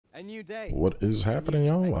A new day. What is happening,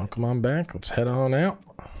 y'all? Welcome on back. Let's head on out.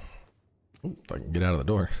 Ooh, if I can get out of the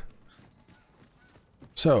door.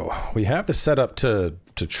 So, we have the setup to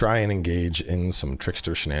try and engage in some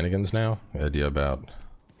trickster shenanigans now. The idea about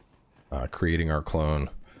creating our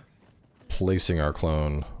clone, placing our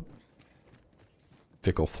clone,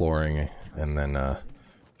 fickle flooring, and then the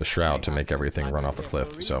shroud to make everything run off a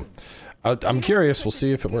cliff. So, I'm curious. We'll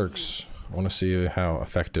see if it works. I want to see how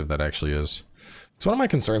effective that actually is. So one of my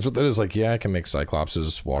concerns with it is, like, yeah, I can make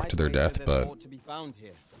Cyclopses walk to their death, but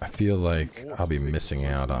I feel like I'll be missing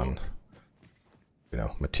out on, you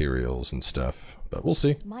know, materials and stuff. But we'll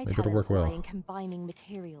see. Maybe it'll work well. In combining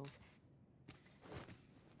materials.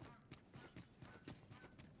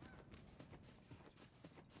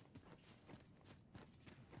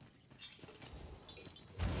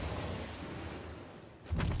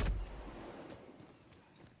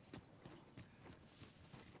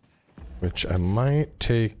 Which I might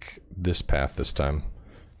take this path this time.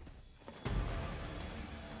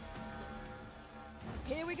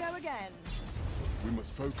 Here we go again. We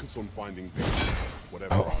must focus on finding victory,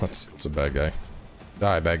 whatever. Oh, that's a bad guy.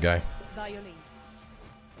 Die, bad guy. By your lead.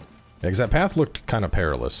 Yeah, because that path looked kind of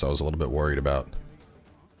perilous, so I was a little bit worried about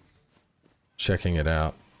checking it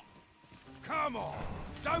out. Come on,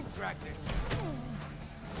 don't drag this.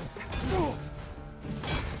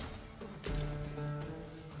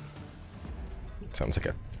 Sounds like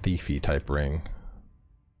a thiefy type ring.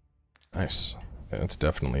 Nice. Yeah, it's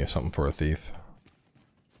definitely something for a thief.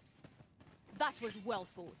 That was well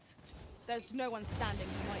fought. There's no one standing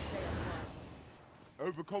who might say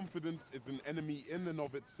otherwise. Overconfidence is an enemy in and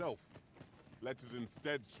of itself. Let us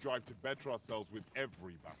instead strive to better ourselves with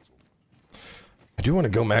every battle. I do want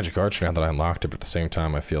to go Magic Archer now that I unlocked it, but at the same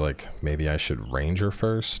time I feel like maybe I should Ranger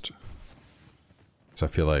first. So I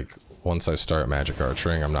feel like once I start Magic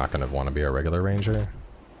Archering, I'm not going to want to be a regular Ranger.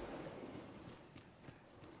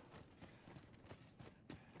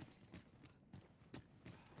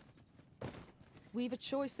 We've a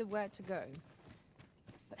choice of where to go,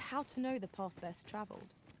 but how to know the path best traveled?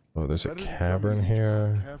 Oh, there's a Better cavern examine each path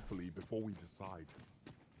here. carefully before we decide.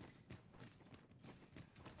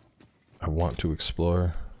 I want to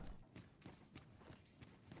explore.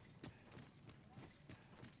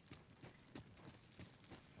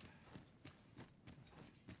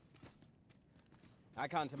 I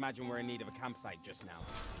can't imagine we're in need of a campsite just now.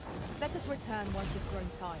 Let us return once we've grown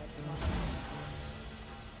tired from our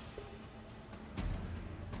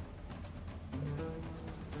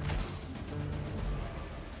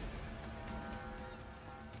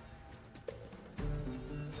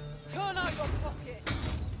Turn out your pocket!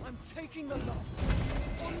 I'm taking the lot.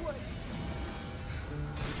 Onward!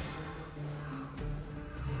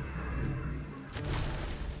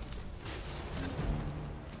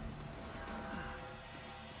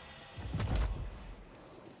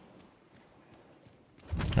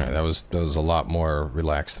 Alright, that was a lot more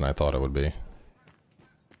relaxed than I thought it would be.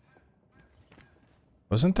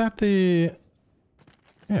 Wasn't that the...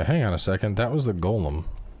 Yeah, hang on a second. That was the golem.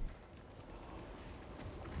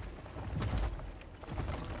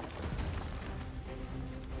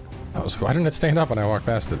 That was cool. Why didn't it stand up when I walked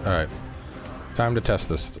past it? Alright. Time to test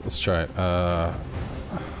this. Let's try it.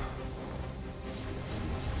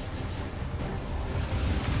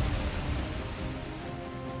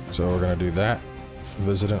 So we're gonna do that.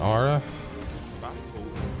 Visit an aura. Battle is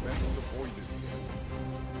best avoided here.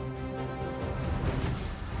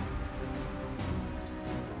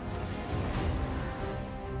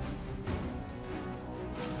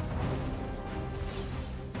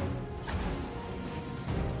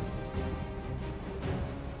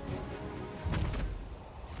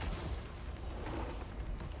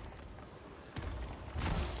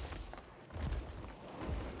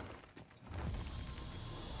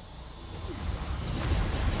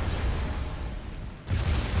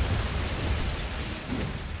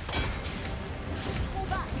 Fall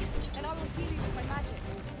back, and I will heal you with my magic.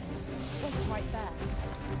 Wait right there.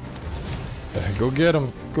 Go get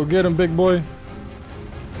him. Go get him, big boy.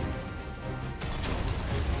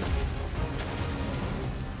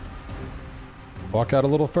 Walk out a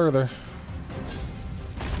little further.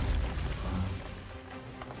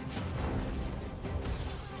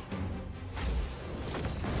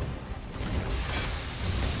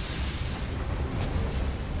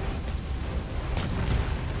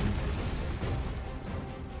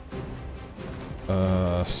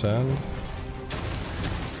 Send.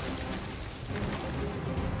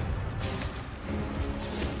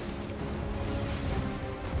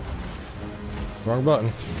 Wrong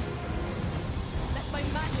button. Let my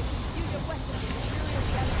magic imbue your weapon with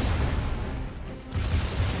furious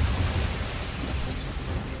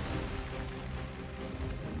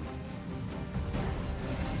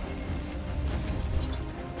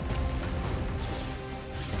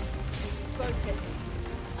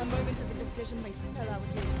destruction may spell our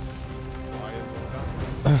doom. I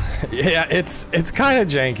understand. Yeah, it's kind of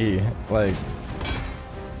janky. Like,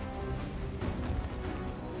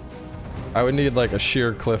 I would need like a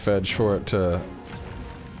sheer cliff edge for it to.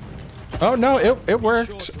 Oh no, it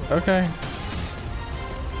worked. Okay.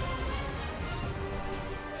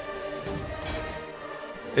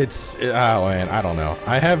 Oh man, I don't know.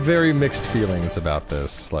 I have very mixed feelings about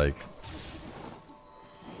this. Like,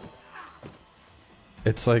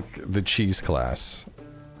 it's like the cheese class,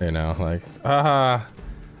 you know? Like, haha,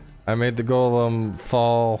 I made the golem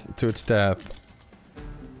fall to its death.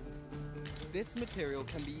 This material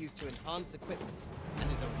can be used to enhance equipment, and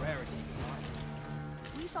is a rarity besides.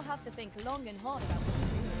 We shall have to think long and hard about what to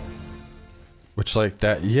do with it. Which, like,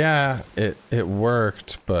 that, yeah, it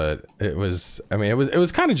worked, but it was, I mean, it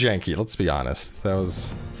was kind of janky, let's be honest. That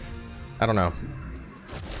was, I don't know.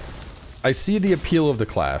 I see the appeal of the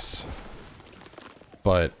class,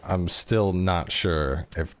 but I'm still not sure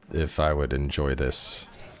if I would enjoy this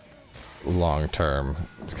long term.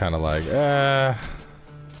 It's kind of like,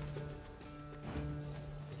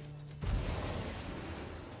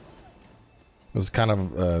 It's kind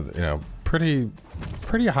of, you know, pretty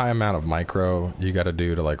high amount of micro you got to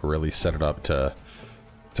do to like really set it up to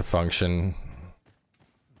function.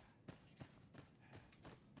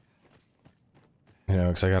 You know,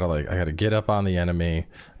 because I gotta get up on the enemy.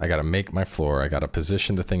 I gotta make my floor. I gotta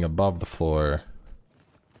position the thing above the floor.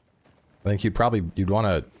 I think you'd want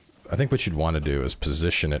to. I think what you'd want to do is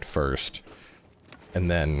position it first, and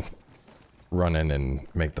then run in and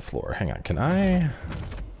make the floor. Hang on, can I?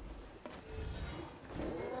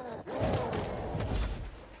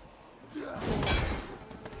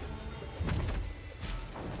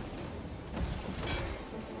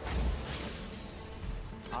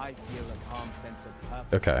 I feel a calm sense of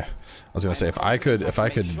purpose. Okay, I was gonna say if I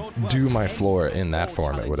could do my floor in that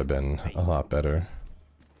form, it would have been a lot better.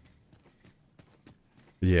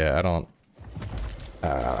 Yeah, I don't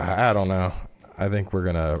know. I think we're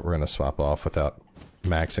gonna swap off without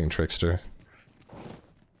maxing Trickster.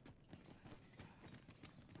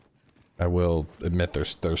 I will admit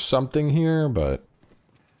there's something here, but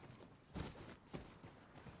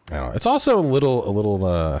I don't know. It's also a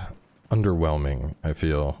little underwhelming, I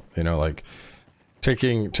feel. You know, like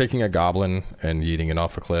taking a goblin and yeeting it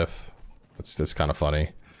off a cliff. That's kind of funny.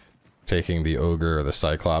 Taking the ogre or the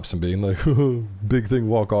cyclops and being like, big thing,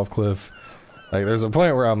 walk off cliff. Like, there's a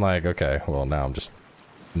point where I'm like, okay, well, now I'm just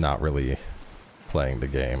not really playing the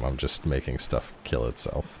game. I'm just making stuff kill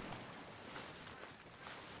itself.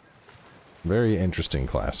 Very interesting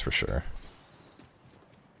class for sure.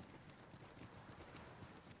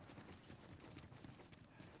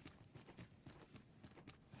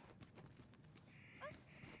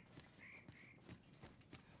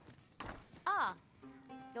 Ah,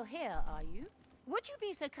 you're here, are you? Would you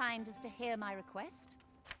be so kind as to hear my request?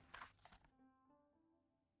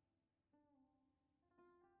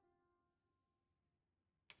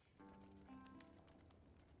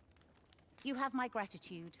 You have my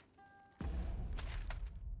gratitude.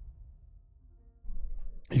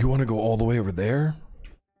 You want to go all the way over there?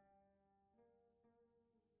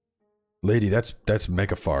 Lady, that's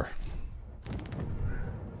mega far.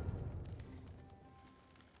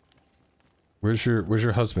 Where's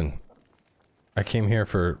your husband? I came here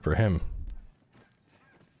for him.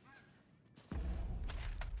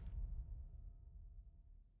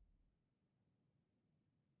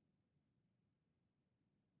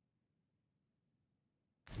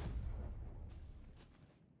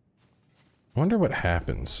 I wonder what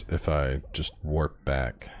happens if I just warp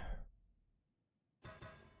back.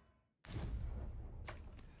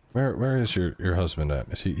 Where is your husband at?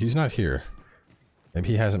 Is he's not here. Maybe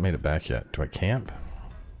he hasn't made it back yet. Do I camp?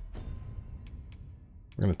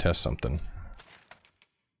 We're gonna test something.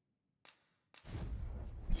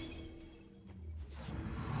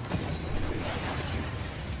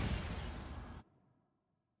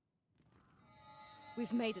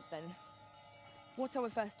 We've made it then. What's our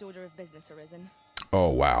first order of business, Arisen? Oh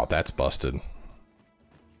wow, that's busted.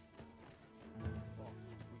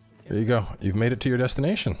 There you go. You've made it to your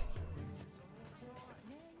destination.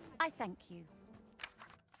 I thank you.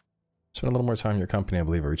 Spent a little more time in your company. I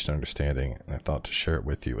believe I reached an understanding, and I thought to share it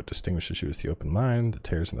with you. What distinguishes you is the open mind. The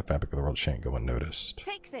tears in the fabric of the world shan't go unnoticed.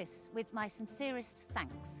 Take this with my sincerest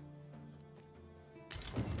thanks.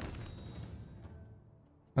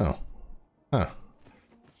 Oh. Huh.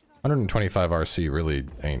 125 RC really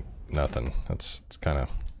ain't nothing. It's kind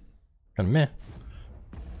of meh.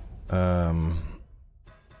 I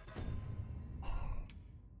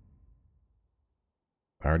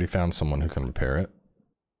already found someone who can repair it.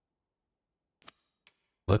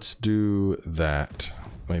 let's do that.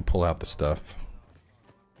 Let me pull out the stuff.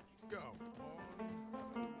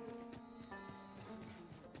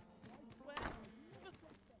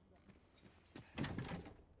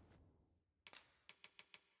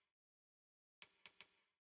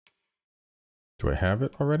 Do I have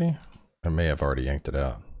it already? I may have already yanked it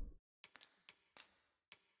out.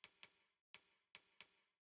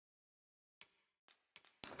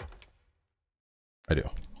 I do.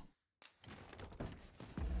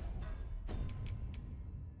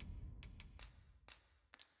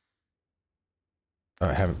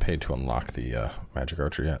 I haven't paid to unlock the magic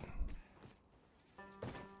archer yet.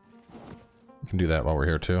 We can do that while we're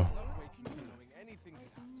here too.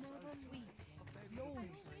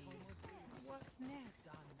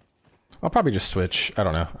 I'll probably just switch. I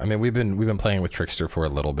don't know. I mean, we've been playing with Trickster for a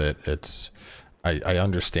little bit. I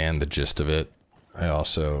understand the gist of it. I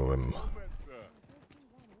also am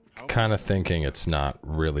kind of thinking it's not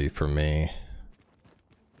really for me.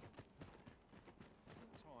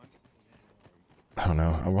 I don't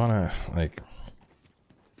know. I want to like.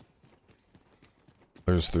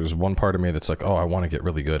 There's one part of me that's like, oh, I want to get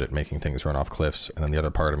really good at making things run off cliffs, and then the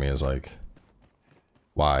other part of me is like,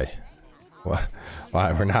 why?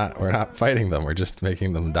 Why we're not fighting them? We're just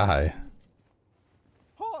making them die.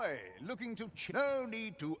 Hoy, looking to no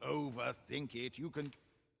need to overthink it. You can.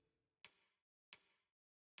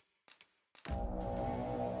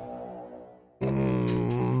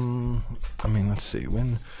 I mean, let's see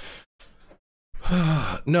when.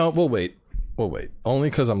 No, we'll wait. We'll wait. Only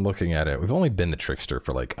because I'm looking at it. We've only been the Trickster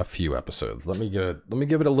for like a few episodes. Let me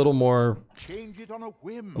give it a little more. Change it on a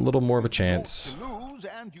whim. A little more of a chance. Lose,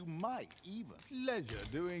 and you might even pleasure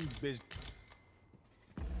doing business.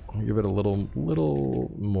 I'll give it a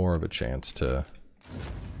little more of a chance to.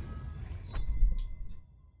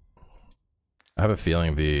 I have a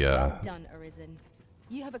feeling the. Well done, Arisen.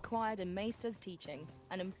 You have acquired a Maester's teaching,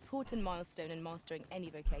 an important milestone in mastering any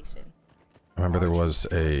vocation. I remember there was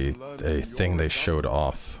a thing they showed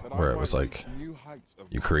off where it was like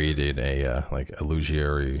you created a like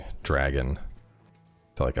illusory dragon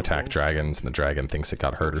to like attack dragons, and the dragon thinks it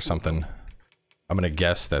got hurt or something. I'm gonna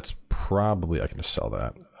guess that's probably I can just sell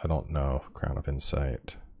that. I don't know. Crown of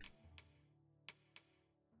Insight.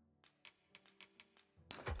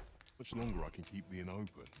 Much longer I can keep the inn open.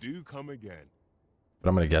 Do come again. But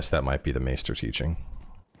I'm gonna guess that might be the Maester teaching.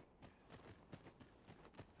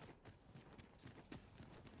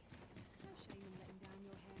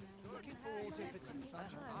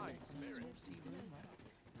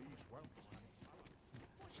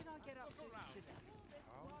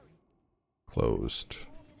 Closed.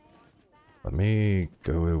 Let me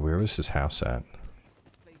go. Where was his house at?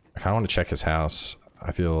 I kind of want to check his house.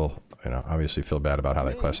 I feel, obviously feel bad about how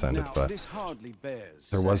that quest ended, but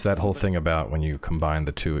there was that whole thing about when you combine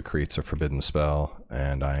the two, it creates a forbidden spell,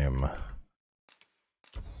 and I am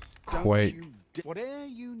quite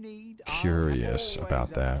curious about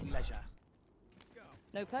that.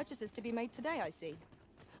 No purchases to be made today, I see.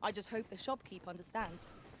 I just hope the shopkeep understands.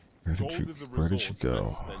 Where did you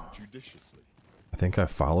go? I think I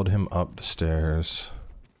followed him up the stairs.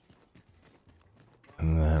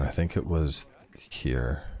 And then I think it was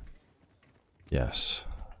here. Yes.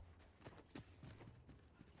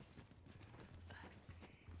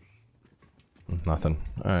 Nothing.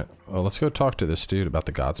 Alright. Well, let's go talk to this dude about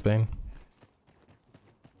the Godsbane.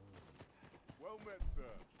 Well met, sir.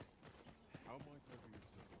 How might I be of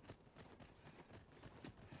service?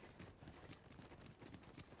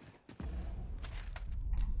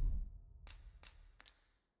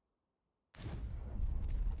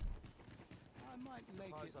 I might make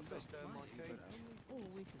it look nice, but only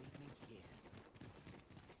always leave me here.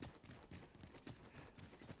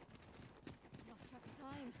 Lost track of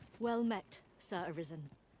time. Well met, Sir Arisen.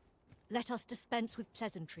 Let us dispense with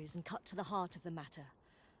pleasantries and cut to the heart of the matter.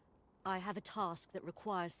 I have a task that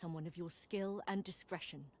requires someone of your skill and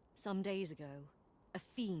discretion. Some days ago, a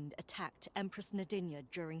fiend attacked Empress Nadinia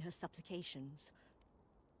during her supplications.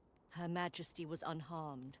 Her Majesty was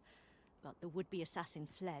unharmed, but the would-be assassin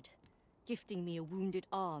fled, gifting me a wounded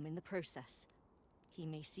arm in the process. He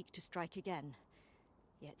may seek to strike again,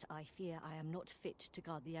 yet I fear I am not fit to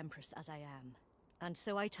guard the Empress as I am. And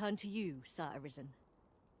so I turn to you, Sir Arisen.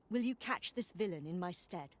 Will you catch this villain in my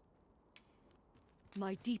stead?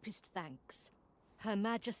 My deepest thanks. Her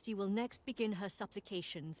Majesty will next begin her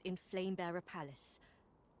supplications in Flamebearer Palace.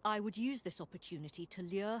 I would use this opportunity to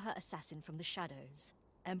lure her assassin from the shadows.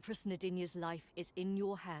 Empress Nadinia's life is in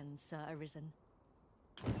your hands, Sir Arisen.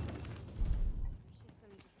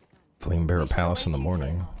 Flamebearer Palace in the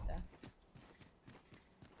morning.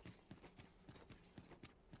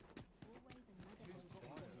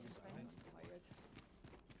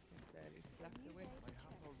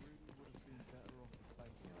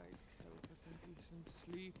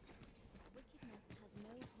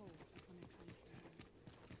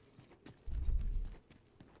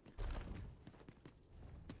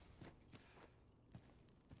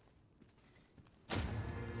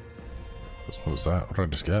 What was that? What did I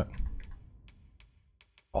just get?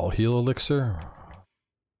 All heal elixir?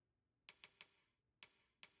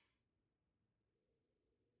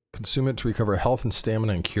 Consume it to recover health and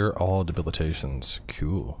stamina and cure all debilitations.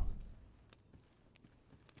 Cool.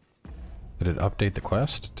 Did it update the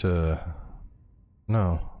quest to...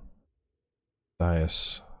 No.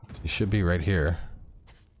 Nice. You should be right here.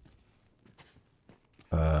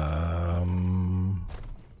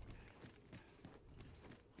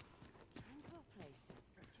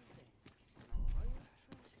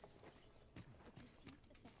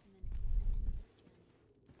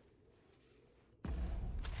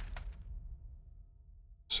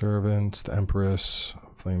 Servants, the Empress,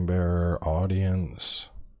 Flamebearer, Audience.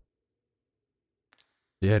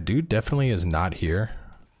 Yeah, dude definitely is not here.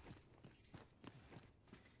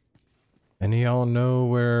 Any of y'all know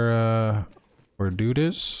where dude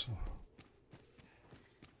is?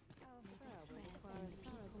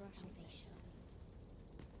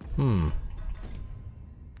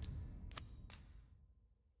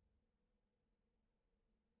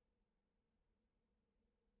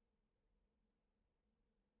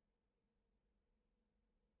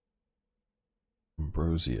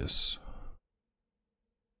 Ambrosius.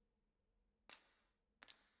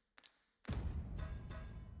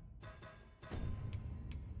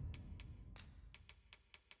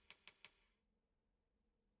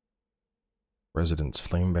 Residence,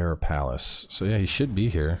 Flamebearer Palace. So yeah, he should be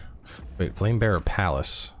here. Wait, Flamebearer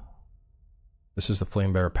Palace. This is the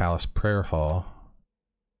Flamebearer Palace Prayer Hall.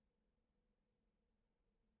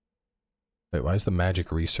 Wait, why is the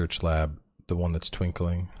Magic Research Lab the one that's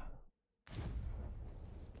twinkling?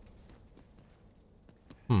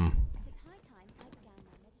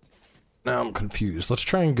 Now I'm confused. Let's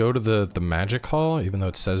try and go to the Magic Hall, even though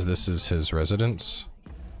it says this is his residence.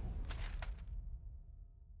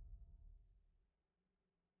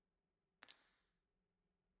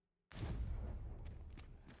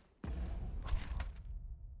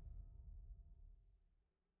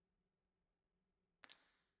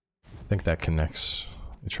 I think that connects.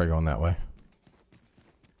 Let me try going that way.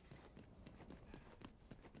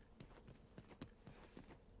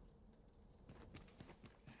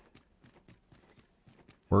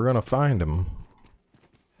 We're gonna find him.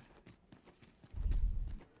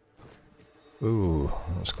 Ooh,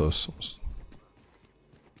 that was close. What's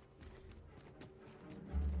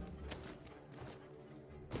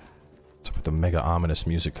up with the mega ominous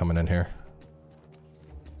music coming in here?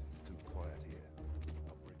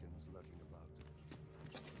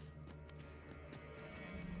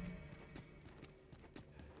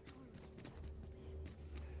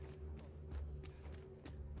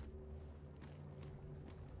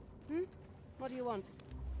 What do you want?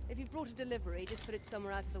 If you've brought a delivery, just put it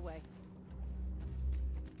somewhere out of the way.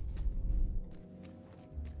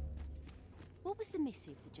 What was the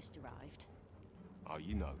missive that just arrived? Oh,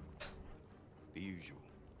 you know. The usual.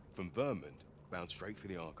 From Vermont, bound straight for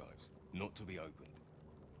the archives. Not to be opened.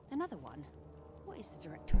 Another one? What is the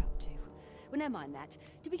director up to? Well, never mind that.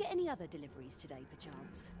 Did we get any other deliveries today,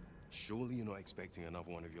 perchance? Surely you're not expecting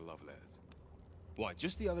another one of your love letters. Why,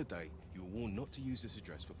 just the other day, you were warned not to use this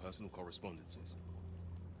address for personal correspondences.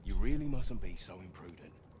 You really mustn't be so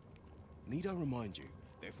imprudent. Need I remind you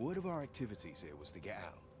that if word of our activities here was to get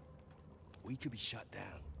out, we could be shut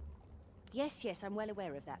down. Yes, yes, I'm well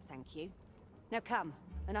aware of that, thank you. Now come,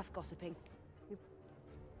 enough gossiping.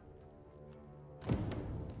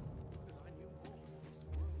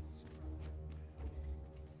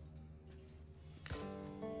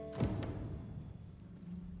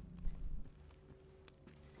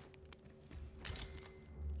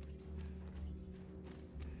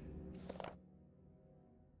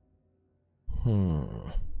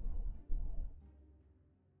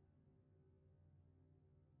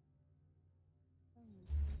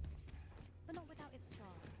 But not without its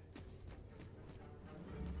charms.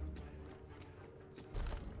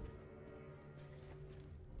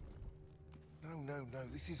 No,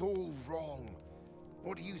 this is all wrong.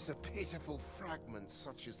 What use are pitiful fragments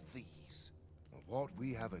such as these? What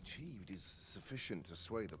we have achieved is sufficient to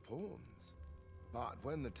sway the pawns. But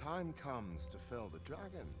when the time comes to fell the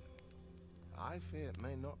dragon, I fear it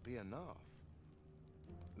may not be enough.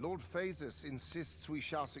 Lord Phasus insists we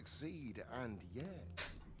shall succeed, and yet...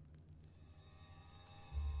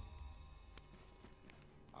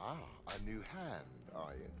 Ah, a new hand,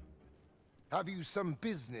 are you? Have you some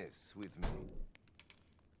business with me?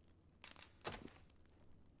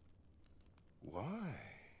 Why?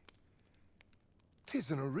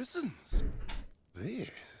 'Tis an Arisen's.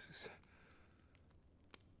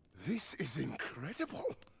 This is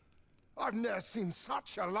incredible. I've never seen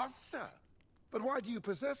such a luster. But why do you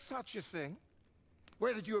possess such a thing?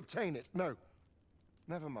 Where did you obtain it? No.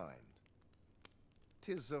 Never mind.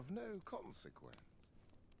 'Tis of no consequence.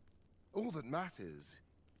 All that matters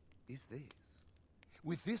is this.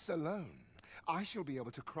 With this alone, I shall be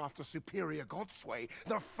able to craft a superior Godsway,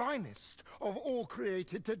 the finest of all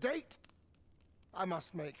created to date. I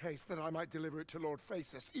must make haste that I might deliver it to Lord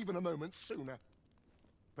Phasis even a moment sooner.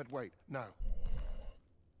 But wait, no.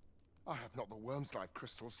 I have not the worm's life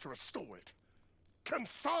crystals to restore it.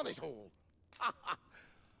 Confound it all!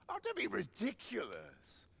 Oh, to be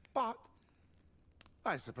ridiculous! But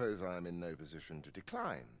I suppose I am in no position to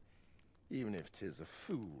decline, even if 'tis a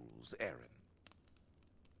fool's errand.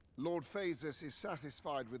 Lord Phasis is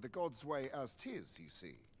satisfied with the Godsway as 'tis, you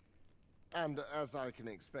see. And as I can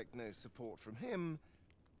expect no support from him,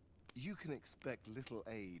 you can expect little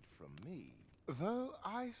aid from me. Though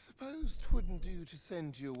I suppose 'twouldn't do to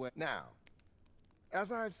send you away. Now,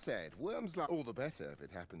 as I've said, worms like all the better if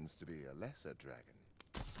it happens to be a lesser dragon.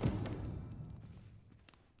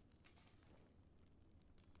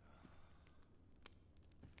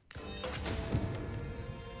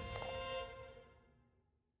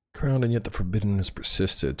 Crowned and yet the forbidden has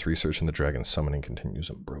persisted. To research in the dragon summoning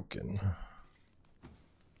continues unbroken.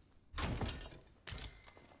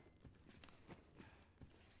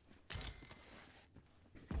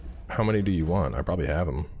 How many do you want? I probably have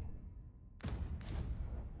them.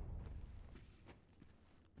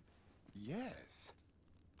 Yes.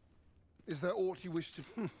 Is there aught you wish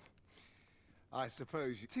to... I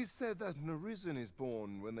suppose it is said that an Arisen is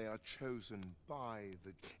born when they are chosen by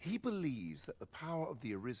the... He believes that the power of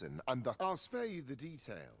the Arisen and the... I'll spare you the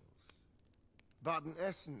details. But in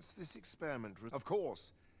essence, this experiment... Of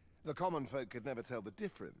course, the common folk could never tell the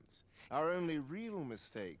difference. Our only real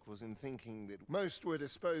mistake was in thinking that most were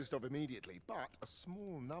disposed of immediately, but a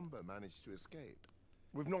small number managed to escape.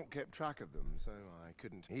 We've not kept track of them, so I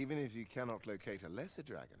couldn't... Even if you cannot locate a lesser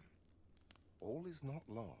dragon, all is not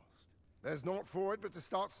lost. There's naught for it but to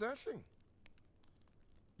start searching.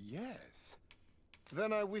 Yes.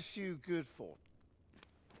 Then I wish you good fortune.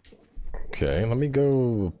 Okay, let me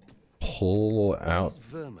go pull out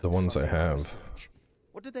the ones I have.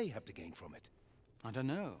 What do they have to gain from it? I don't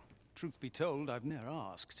know. Truth be told, I've ne'er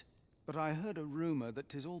asked. But I heard a rumor that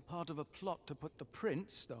 'tis all part of a plot to put the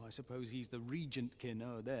prince, though I suppose he's the regent kin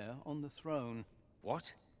o'er there, on the throne.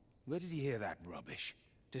 What? Where did you hear that rubbish?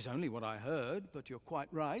 'Tis only what I heard, but you're quite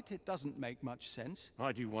right. It doesn't make much sense.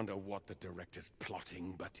 I do wonder what the director's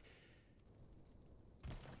plotting, but...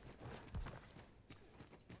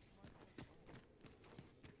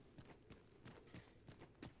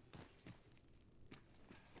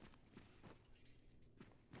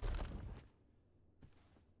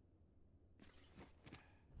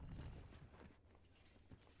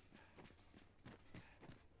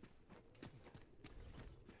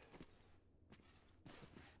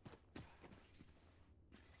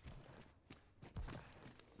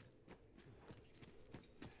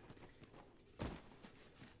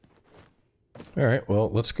 Alright, well,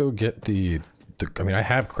 let's go get the... I mean, I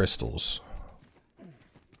have crystals.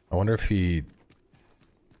 I wonder if he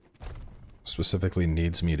specifically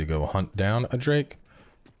needs me to go hunt down a drake,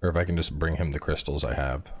 or if I can just bring him the crystals I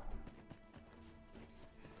have.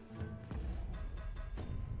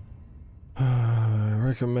 I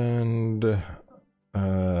recommend...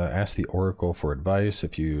 ask the Oracle for advice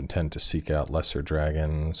if you intend to seek out lesser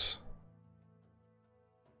dragons.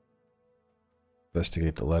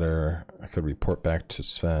 Investigate the letter. I could report back to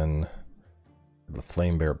Sven. The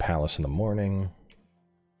Flamebear Palace in the morning.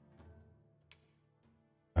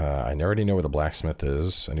 I already know where the blacksmith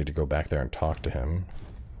is. I need to go back there and talk to him.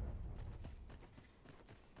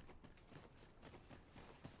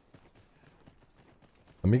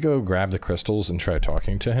 Let me go grab the crystals and try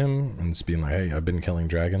talking to him and just being like, hey, I've been killing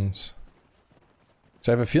dragons.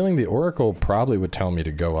 So I have a feeling the Oracle probably would tell me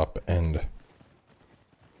to go up and...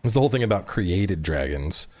 It's the whole thing about created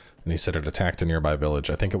dragons, and he said it attacked a nearby village.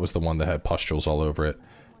 I think it was the one that had pustules all over it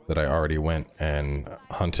that I already went and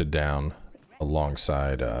hunted down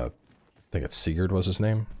alongside, I think it's Sigurd was his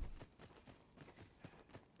name.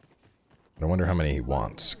 I wonder how many he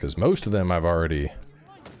wants, because most of them I've already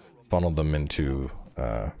funneled them into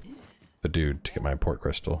the dude to get my port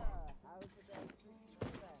crystal.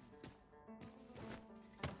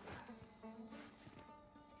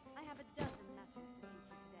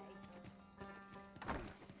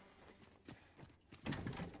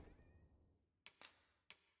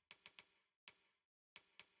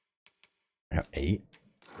 I got 8.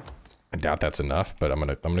 I doubt that's enough, but I'm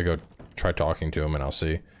gonna go try talking to him and I'll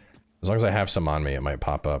see. As long as I have some on me, it might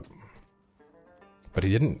pop up. But he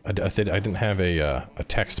didn't. I didn't have a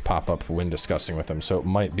text pop up when discussing with him, so it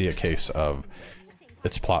might be a case of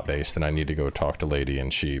it's plot based, and I need to go talk to Lady,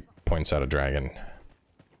 and she points out a dragon.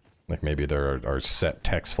 Like maybe there are set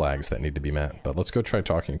text flags that need to be met. But let's go try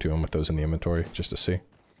talking to him with those in the inventory just to see.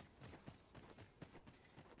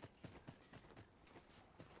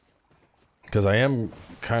 Because I am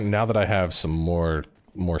kind of, now that I have some more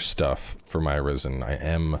stuff for my Arisen, I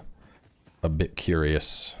am a bit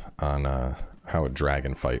curious on how a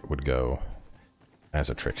dragon fight would go as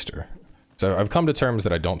a trickster. So I've come to terms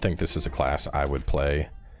that I don't think this is a class I would play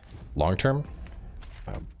long term,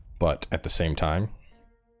 but at the same time,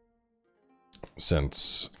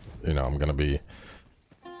 since, you know, I'm going to be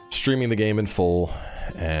streaming the game in full,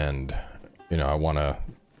 and, you know, I want to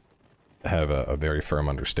have a very firm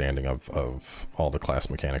understanding of all the class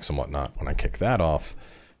mechanics and whatnot. When I kick that off,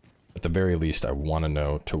 at the very least, I want to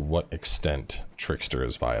know to what extent Trickster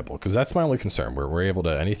is viable, because that's my only concern. Where we're able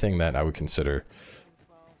to, anything that I would consider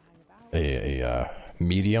a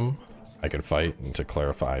medium, I could fight. And to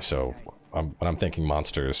clarify, so when I'm thinking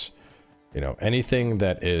monsters, you know, anything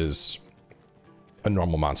that is a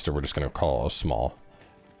normal monster, we're just going to call a small,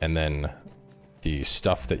 and then the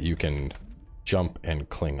stuff that you can jump and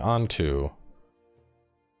cling onto,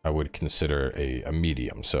 I would consider a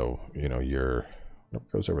medium. So, you know, your what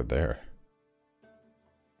goes over there?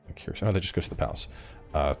 I'm curious. Oh, that just goes to the palace.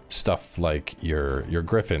 Stuff like your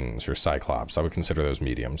griffins, your cyclops, I would consider those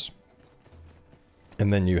mediums.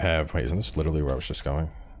 And then you have, wait, isn't this literally where I was just going?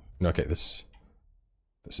 No, okay, this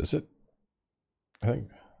is it, I think.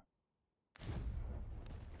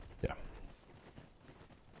 Yeah.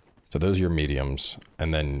 So those are your mediums,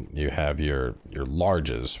 and then you have your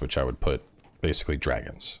larges, which I would put basically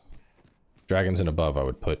dragons. Dragons and above I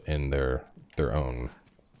would put in their own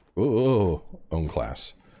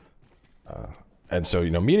class. And so,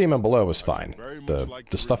 you know, medium and below is fine.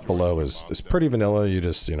 The stuff below is pretty vanilla. You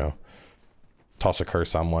just, you know, toss a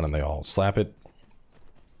curse on one and they all slap it.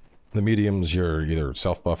 The mediums, you're either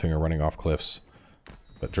self-buffing or running off cliffs.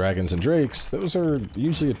 But dragons and drakes, those are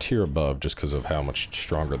usually a tier above just because of how much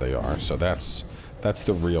stronger they are. So that's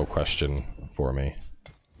the real question for me,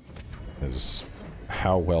 is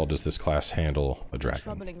how well does this class handle a dragon? A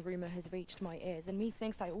troubling rumor has reached my ears, and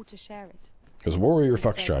methinks I ought to share it. Because warrior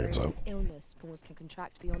fucks dragons up.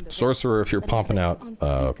 Sorcerer, if you're pumping out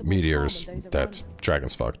meteors, that's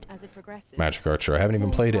dragons fucked. Magic archer, I haven't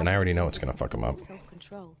even played it and I already know it's gonna fuck them up.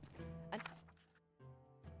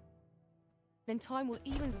 Then time will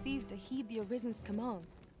even cease to heed the Arisen's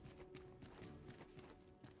commands.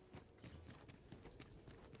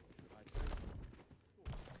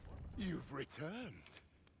 You've returned.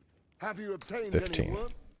 Have you obtained 15. any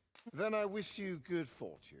work? Then I wish you good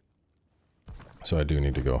fortune. So I do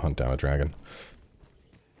need to go hunt down a dragon.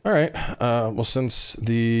 Alright, well, since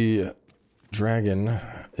the dragon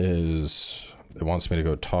it wants me to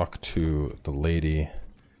go talk to the lady,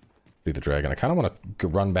 do the dragon, I kind of want to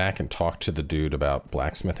run back and talk to the dude about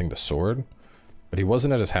blacksmithing the sword, but he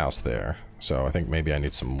wasn't at his house there, so I think maybe I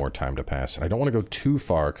need some more time to pass. And I don't want to go too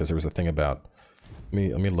far, because there was a thing about,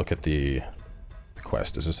 let me look at the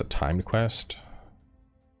quest. Is this a timed quest?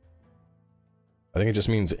 I think it just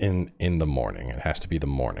means in the morning. It has to be the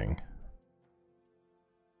morning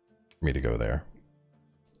for me to go there.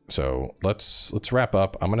 So let's wrap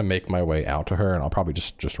up. I'm gonna make my way out to her, and I'll probably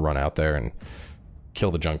just run out there and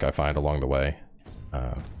kill the junk I find along the way,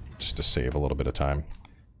 just to save a little bit of time.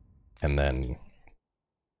 And then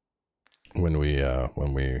when we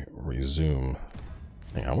resume,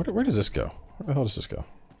 hang on, where does this go? Where the hell does this go?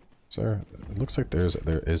 Is there? It looks like there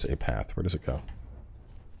is a path. Where does it go?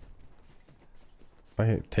 If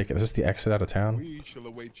I take it, is this the exit out of town? We shall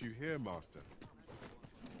await you here, master.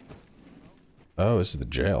 Oh, this is the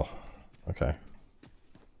jail. Okay.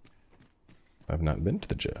 I've not been to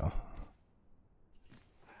the jail.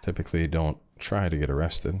 Typically don't try to get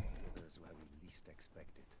arrested.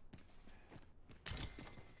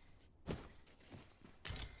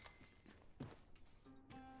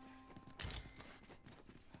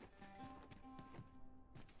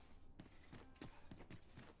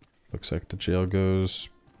 Looks like the jail goes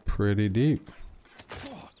pretty deep.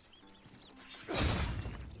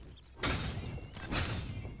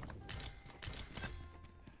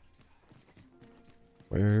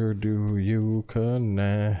 Where do you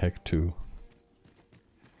connect to?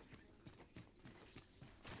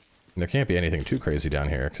 And there can't be anything too crazy down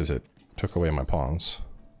here because it took away my pawns.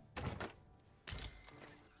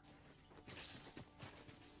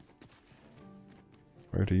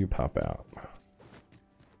 Where do you pop out?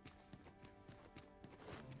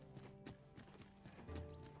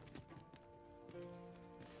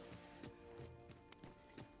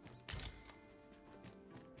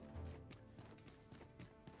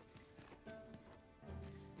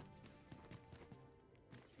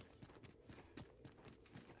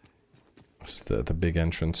 the big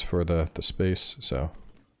entrance for the space, so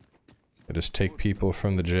I just take people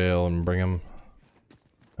from the jail and bring them,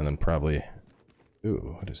 and then probably,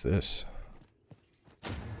 ooh, what is this?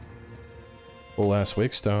 Full ass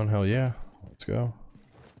wake stone, hell yeah, let's go.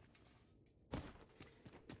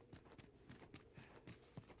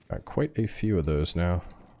 Got quite a few of those now.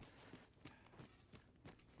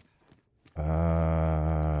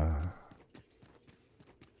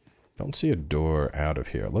 Don't see a door out of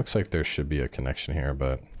here. It looks like there should be a connection here,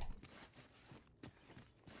 but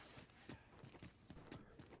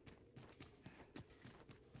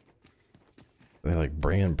are they like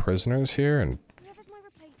bringing prisoners here and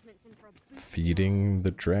feeding the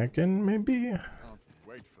dragon, maybe?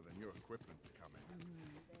 Wait for the new equipment to come in.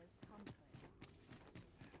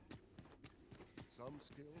 Some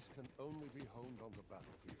skills can only be honed on the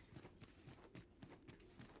battlefield.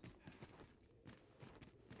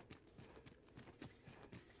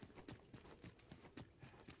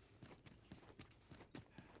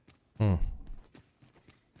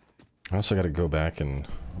 I also got to go back and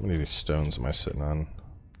how many stones am I sitting on?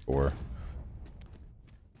 4.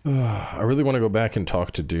 I really want to go back and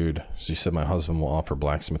talk to dude. He said my husband will offer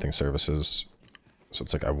blacksmithing services. So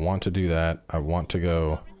it's like I want to do that. I want to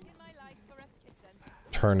go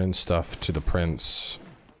turn in stuff to the prince.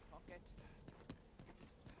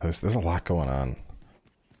 There's a lot going on.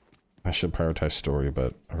 I should prioritize story,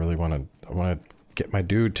 but I really want to get my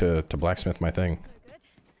dude to blacksmith my thing.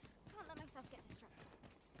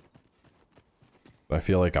 I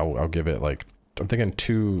feel like I'll give it like, I'm thinking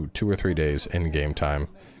two or 3 days in game time,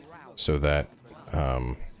 so that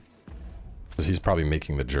because he's probably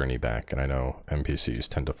making the journey back, and I know NPCs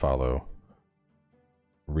tend to follow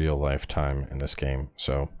real life time in this game.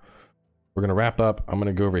 So we're gonna wrap up. I'm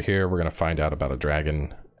gonna go over here. We're gonna find out about a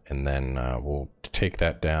dragon, and then we'll take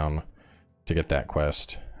that down to get that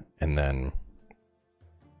quest, and then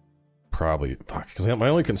probably fuck. Because my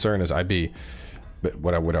only concern is but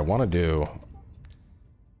what I want to do.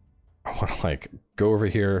 I want to like go over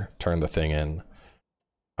here, turn the thing in.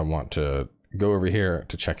 I want to go over here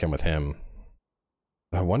to check in with him.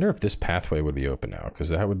 I wonder if this pathway would be open now, because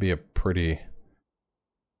that would be a pretty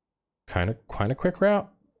kind of quick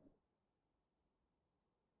route.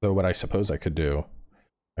 Though what I suppose I could do,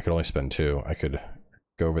 I could only spend 2. I could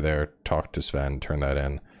go over there, talk to Sven, turn that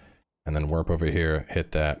in, and then warp over here,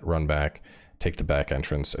 hit that, run back, take the back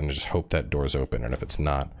entrance, and just hope that door's open. And if it's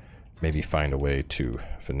not, maybe find a way to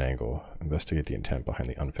finagle. Investigate the intent behind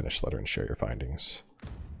the unfinished letter and share your findings.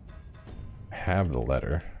 Have the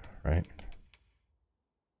letter, right?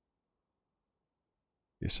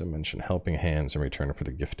 You also mentioned helping hands in return for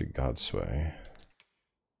the gifted Godsway.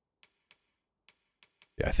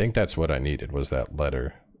 Yeah, I think that's what I needed, was that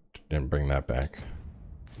letter. Didn't bring that back.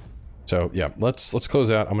 So yeah, let's close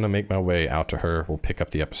out. I'm gonna make my way out to her. We'll pick up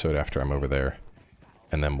the episode after I'm over there,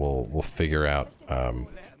 and then we'll figure out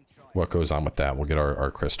what goes on with that. We'll get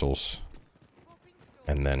our crystals,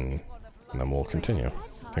 and then we'll continue.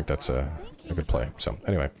 I think that's a good play. So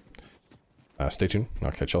anyway, stay tuned, and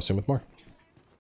I'll catch y'all soon with more.